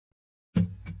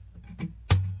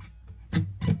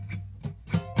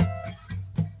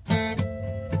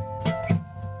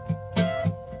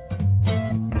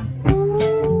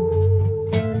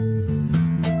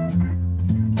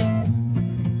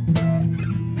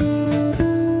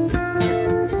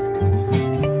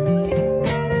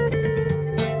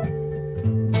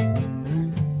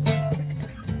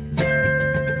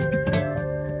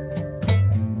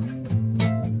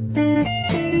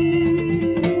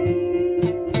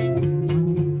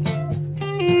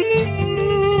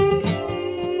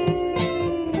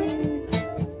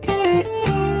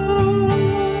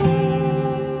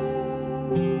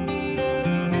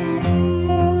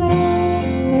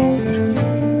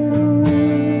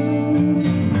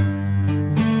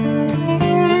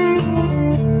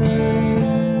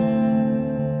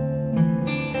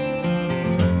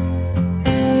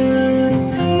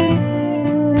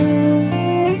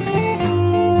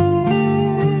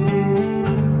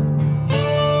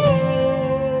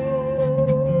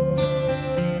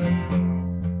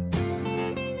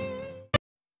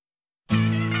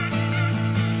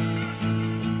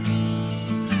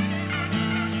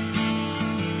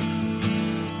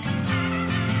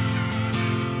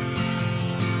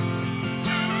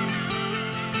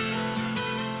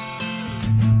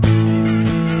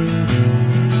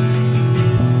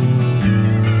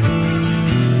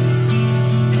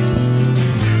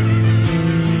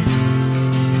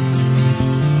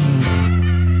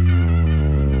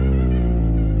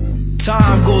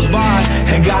time goes by,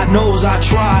 and God knows I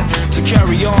try to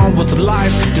carry on with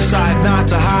life. Decide not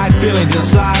to hide feelings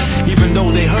inside, even though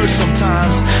they hurt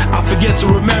sometimes. I forget to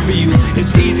remember you,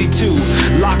 it's easy to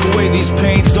lock away these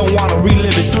pains, don't wanna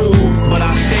relive it through. But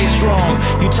I stay strong,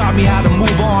 you taught me how to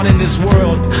move on in this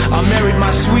world. I married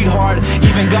my sweetheart,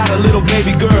 even got a little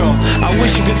baby girl. I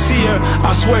wish you could see her,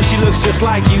 I swear she looks just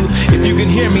like you. If you can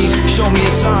hear me, show me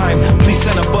a sign, please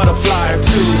send a butterfly or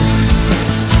two.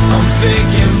 I'm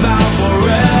thinking about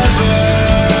forever,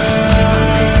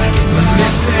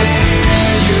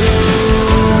 missing you.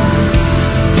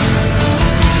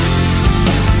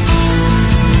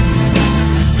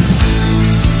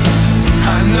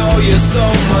 I know you're so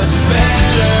much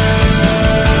better,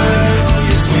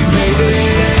 we made it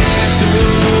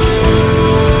through.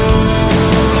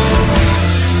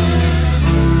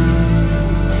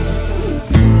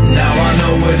 Now I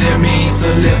know what it means to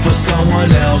live for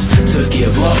someone else, to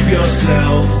give up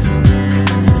yourself.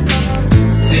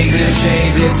 Things have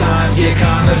changed and times get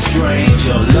kinda strange,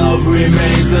 your love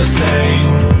remains the same.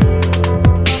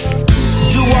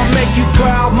 Do I make you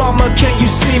proud, mama, can you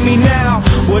see me now?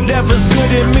 Whatever's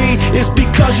good in me is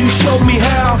because you showed me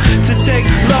how to take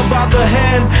love out the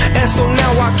hand. And so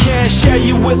now I can share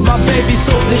you with my baby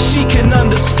so that she can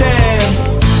understand.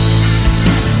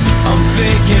 I'm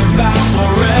thinking about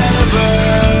forever,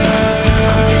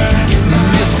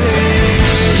 missing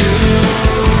you.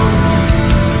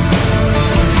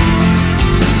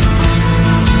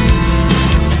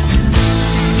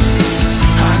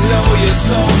 I know you're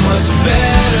so much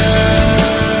better,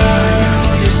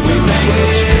 we made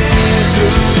it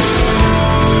through.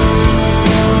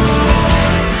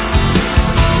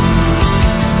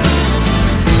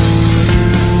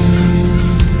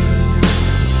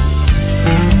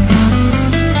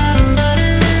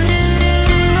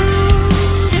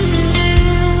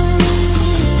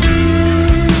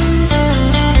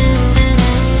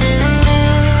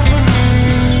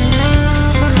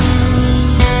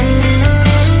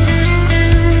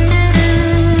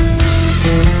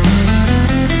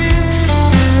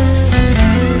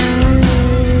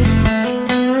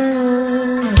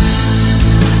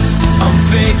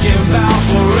 About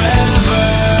forever,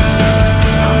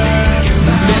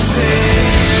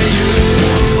 missing you.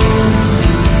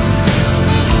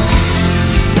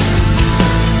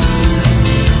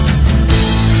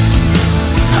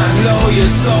 I know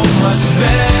you're so much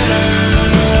better,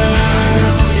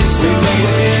 we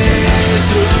made it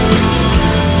through.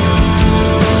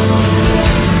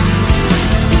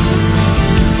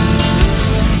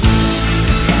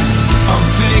 I'm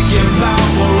thinking about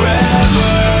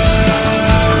forever,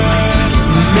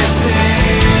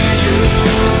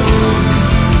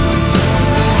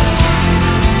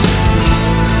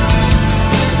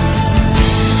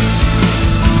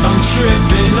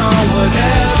 tripping on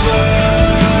whatever.